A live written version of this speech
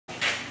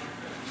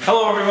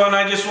Hello everyone,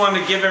 I just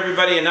wanted to give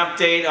everybody an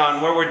update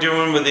on what we're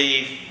doing with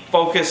the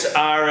Focus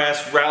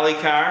RS rally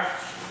car.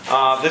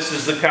 This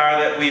is the car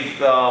that we've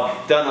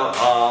done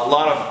a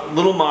lot of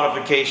little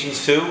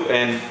modifications to,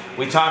 and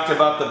we talked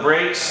about the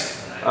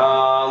brakes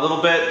a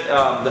little bit.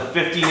 The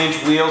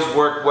 15-inch wheels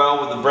work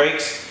well with the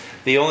brakes.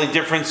 The only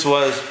difference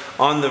was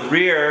on the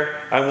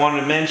rear. I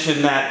wanted to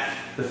mention that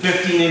the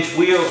 15-inch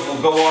wheels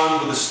will go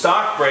on with the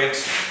stock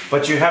brakes,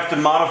 but you have to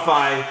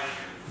modify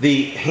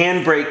the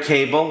handbrake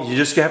cable. You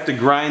just have to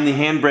grind the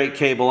handbrake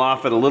cable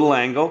off at a little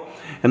angle,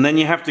 and then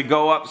you have to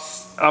go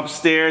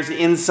upstairs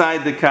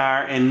inside the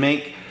car and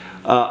make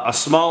a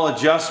small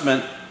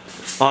adjustment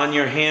on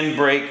your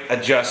handbrake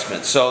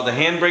adjustment. So the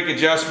handbrake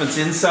adjustment's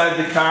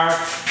inside the car.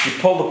 You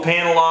pull the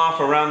panel off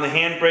around the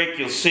handbrake,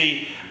 you'll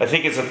see, I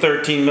think it's a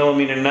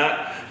 13mm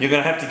nut. You're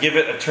going to have to give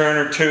it a turn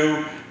or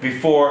two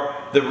before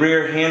the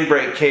rear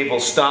handbrake cable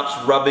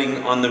stops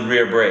rubbing on the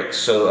rear brakes.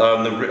 So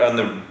on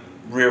the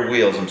rear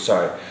wheels, I'm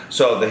sorry.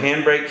 So the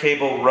handbrake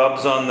cable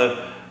rubs on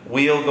the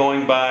wheel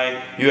going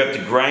by. You have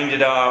to grind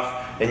it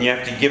off, and you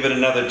have to give it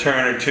another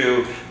turn or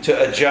two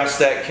to adjust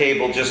that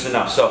cable just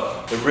enough.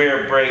 So the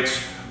rear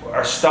brakes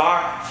are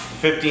stock.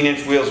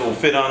 15-inch wheels will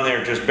fit on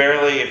there just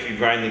barely if you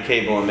grind the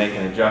cable and make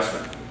an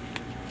adjustment.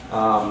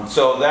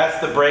 So that's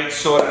the brakes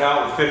sorted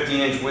out with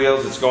 15-inch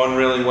wheels. It's going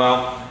really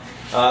well.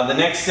 The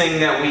next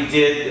thing that we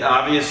did,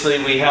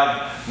 obviously we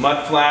have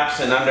mud flaps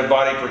and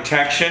underbody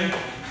protection.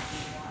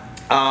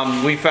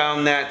 We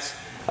found that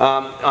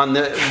on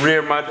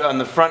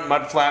the front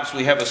mud flaps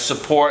we have a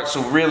support,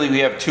 so really we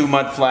have two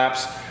mud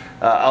flaps.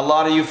 A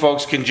lot of you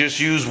folks can just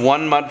use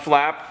one mud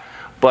flap,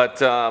 but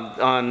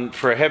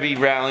for heavy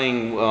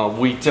rallying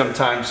we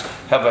sometimes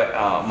have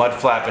a mud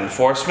flap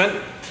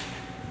enforcement.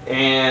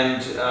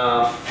 And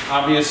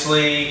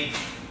obviously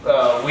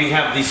we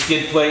have the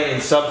skid plate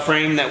and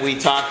subframe that we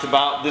talked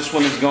about. This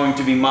one is going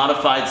to be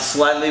modified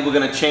slightly. We're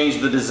going to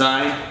change the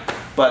design,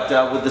 but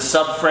with the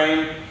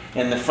subframe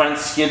and the front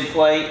skid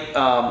plate,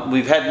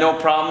 we've had no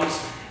problems,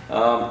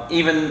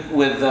 even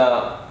with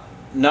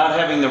not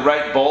having the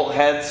right bolt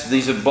heads.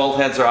 These bolt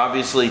heads are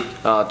obviously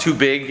too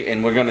big,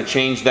 and we're going to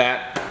change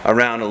that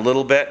around a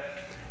little bit,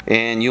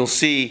 and you'll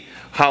see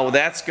how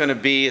that's going to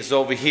be is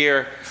over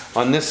here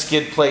on this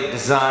skid plate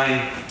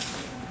design.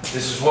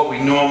 This is what we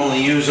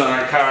normally use on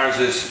our cars.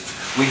 Is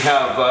we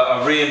have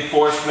a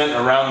reinforcement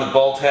around the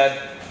bolt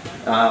head.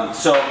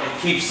 So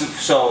it keeps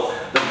so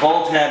the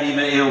bolt head,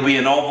 even it'll be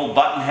an oval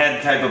button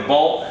head type of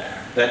bolt,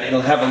 that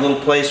it'll have a little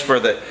place for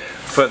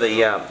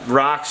the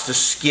rocks to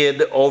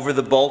skid over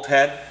the bolt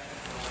head.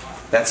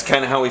 That's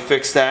kind of how we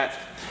fix that.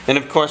 And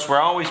of course we're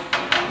always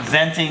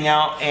venting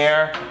out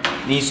air.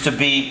 Needs to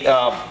be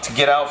to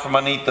get out from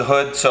underneath the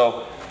hood,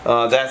 so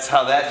that's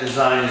how that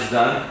design is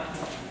done.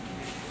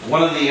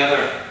 One of the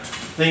other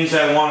things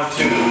I wanted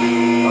to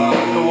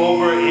go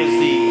over is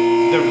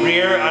the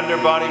rear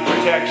underbody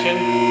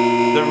protection.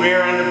 The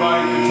rear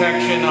underbody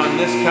protection on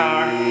this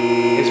car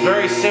is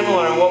very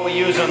similar to what we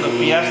use on the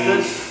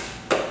Fiestas.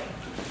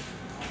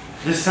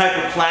 This type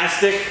of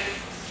plastic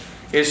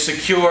is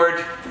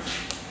secured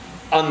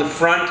on the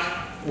front.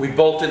 We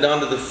bolted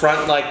onto the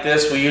front like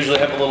this. We usually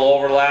have a little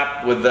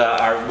overlap with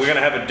we're going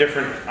to have a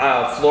different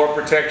floor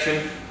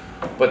protection,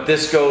 but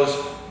this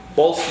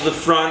bolts to the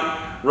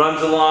front,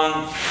 runs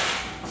along,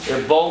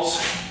 it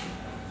bolts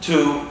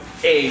to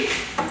a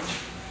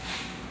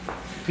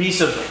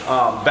piece of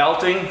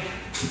belting.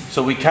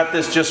 So we cut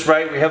this just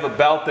right. We have a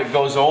belt that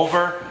goes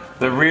over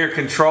the rear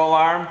control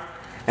arm,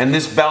 and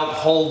this belt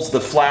holds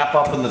the flap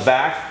up in the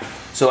back.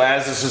 So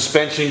as the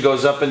suspension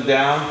goes up and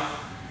down,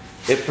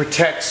 it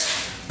protects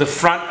the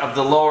front of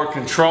the lower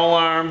control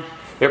arm.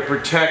 It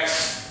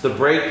protects the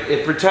brake.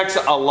 It protects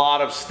a lot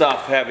of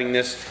stuff having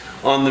this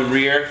on the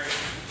rear.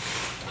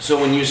 So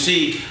when you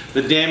see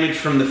the damage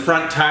from the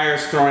front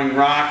tires throwing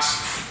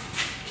rocks,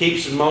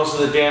 keeps most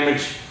of the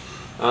damage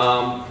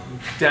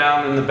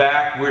down in the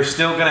back. We're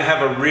still going to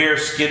have a rear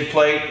skid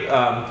plate,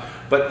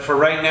 but for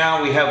right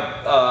now we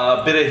have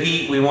a bit of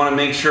heat. We want to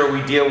make sure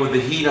we deal with the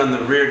heat on the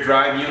rear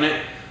drive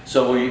unit,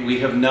 so we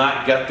have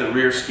not got the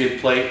rear skid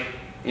plate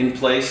in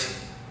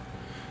place.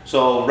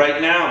 So right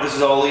now this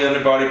is all the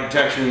underbody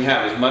protection we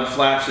have, is mud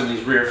flaps and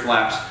these rear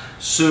flaps.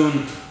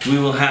 Soon we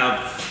will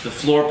have the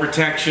floor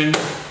protection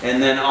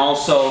and then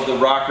also the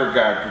rocker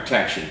guard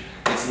protection.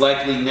 It's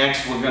likely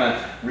next we're going to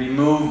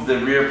remove the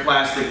rear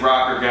plastic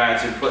rocker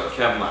guides and put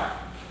Kevlar.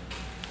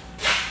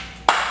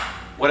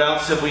 What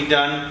else have we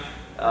done?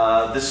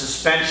 The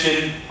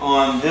suspension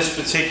on this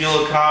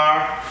particular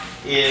car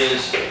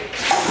is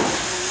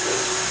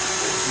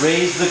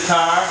raise the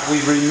car. We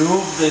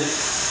removed the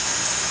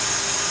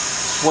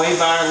sway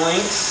bar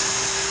links.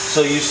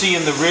 So you see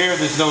in the rear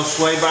there's no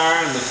sway bar.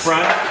 In the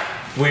front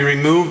we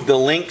removed the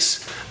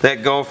links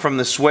that go from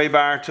the sway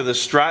bar to the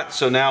strut.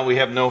 So now we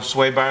have no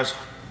sway bars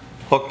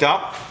hooked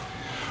up.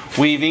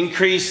 We've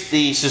increased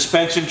the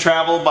suspension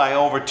travel by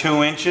over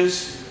 2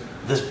 inches.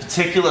 This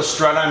particular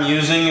strut I'm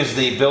using is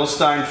the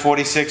Bilstein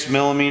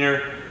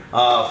 46mm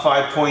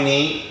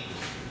 5.8.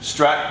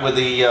 strut with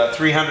the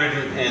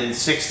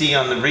 360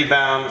 on the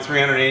rebound,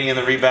 380 on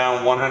the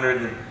rebound,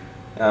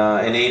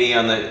 180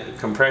 on the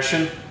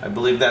compression. I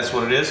believe that's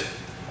what it is.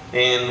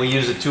 And we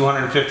use a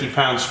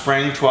 250-pound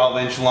spring,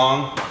 12-inch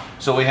long.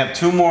 So we have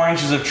 2 more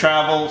inches of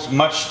travel. It's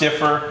much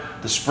stiffer.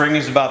 The spring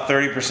is about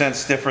 30%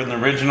 stiffer than the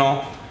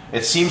original.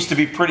 It seems to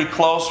be pretty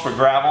close for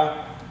gravel.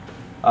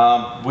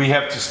 We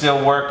have to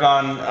still work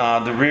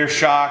on the rear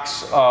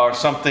shocks or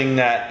something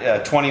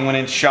that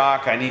 21-inch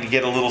shock. I need to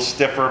get a little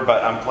stiffer,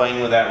 but I'm playing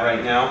with that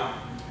right now.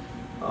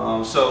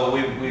 So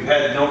we've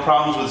had no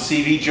problems with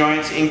CV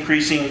joints.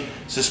 Increasing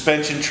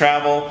suspension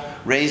travel,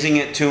 raising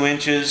it 2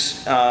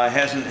 inches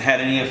hasn't had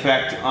any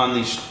effect on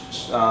these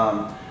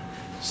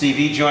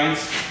CV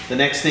joints. The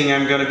next thing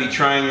I'm going to be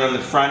trying on the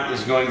front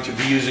is going to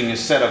be using a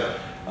set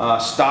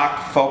of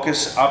stock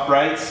focus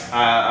uprights.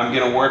 I'm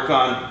going to work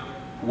on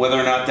whether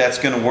or not that's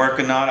going to work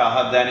or not.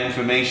 I'll have that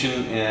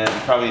information in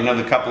probably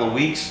another couple of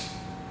weeks.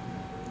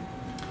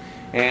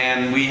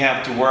 And we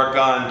have to work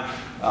on,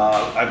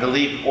 I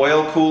believe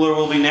oil cooler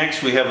will be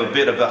next. We have a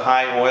bit of a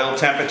high oil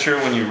temperature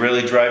when you're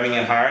really driving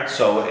it hard,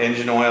 so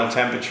engine oil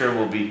temperature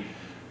will be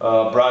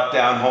brought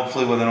down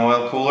hopefully with an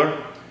oil cooler.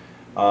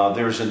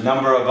 There's a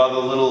number of other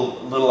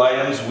little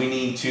items we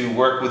need to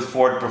work with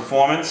Ford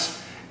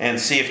Performance and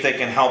see if they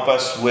can help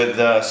us with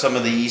some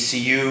of the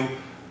ECU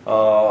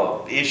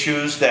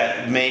issues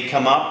that may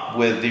come up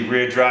with the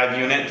rear drive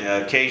unit.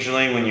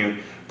 Occasionally when you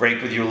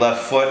brake with your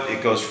left foot,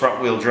 it goes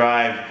front wheel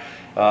drive.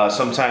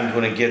 Sometimes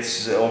when it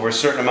gets over a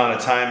certain amount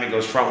of time, it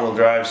goes front wheel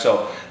drive.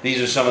 So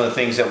these are some of the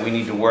things that we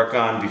need to work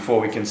on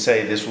before we can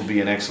say this will be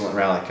an excellent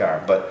rally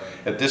car. But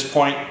at this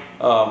point,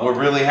 we're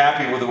really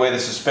happy with the way the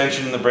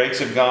suspension and the brakes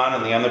have gone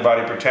and the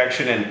underbody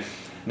protection. And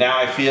now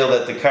I feel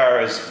that the car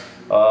is,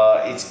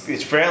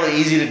 it's fairly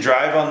easy to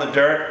drive on the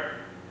dirt.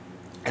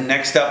 And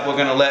next up, we're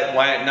going to let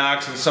Wyatt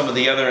Knox and some of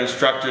the other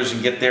instructors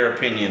and get their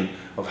opinion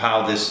of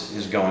how this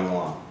is going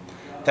along.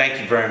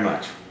 Thank you very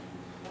much.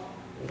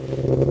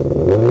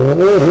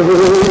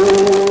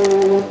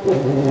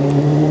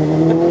 Thank you.